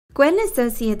Gwen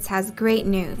Associates has great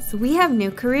news. We have new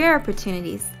career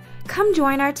opportunities. Come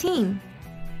join our team.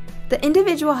 The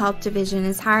Individual Health Division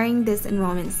is hiring this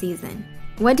enrollment season.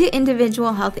 What do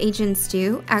individual health agents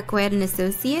do at Gwen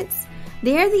Associates?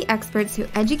 They are the experts who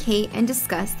educate and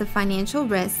discuss the financial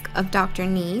risk of doctor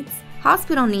needs,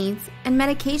 hospital needs, and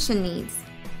medication needs.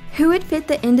 Who would fit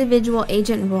the individual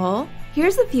agent role?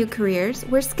 Here's a few careers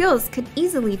where skills could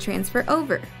easily transfer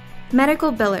over.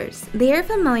 Medical billers. They are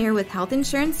familiar with health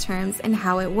insurance terms and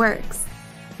how it works.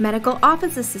 Medical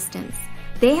office assistants.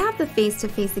 They have the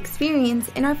face-to-face experience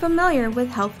and are familiar with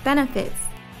health benefits.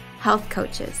 Health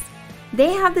coaches.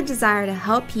 They have the desire to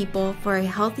help people for a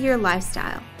healthier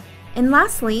lifestyle. And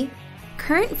lastly,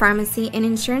 current pharmacy and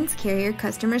insurance carrier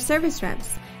customer service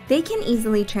reps. They can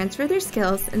easily transfer their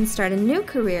skills and start a new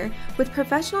career with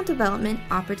professional development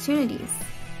opportunities.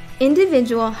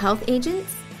 Individual health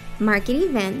agents market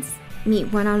events, meet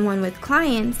one-on-one with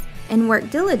clients, and work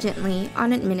diligently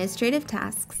on administrative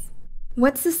tasks.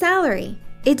 What's the salary?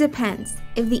 It depends.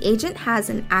 If the agent has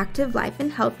an active life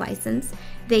and health license,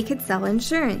 they could sell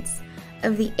insurance.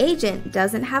 If the agent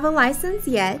doesn't have a license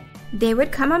yet, they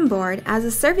would come on board as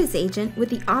a service agent with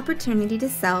the opportunity to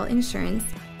sell insurance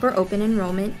for open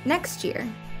enrollment next year.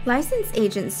 Licensed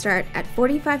agents start at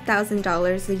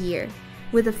 $45,000 a year,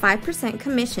 with a 5%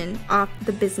 commission off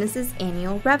the business's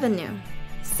annual revenue.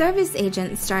 Service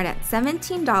agents start at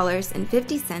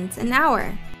 $17.50 an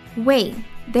hour. Wait,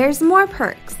 there's more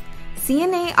perks.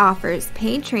 CNA offers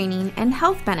paid training and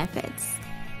health benefits.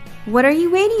 What are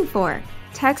you waiting for?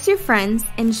 Text your friends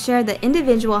and share the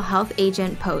individual health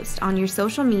agent post on your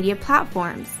social media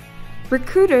platforms.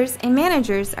 Recruiters and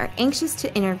managers are anxious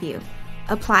to interview.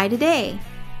 Apply today.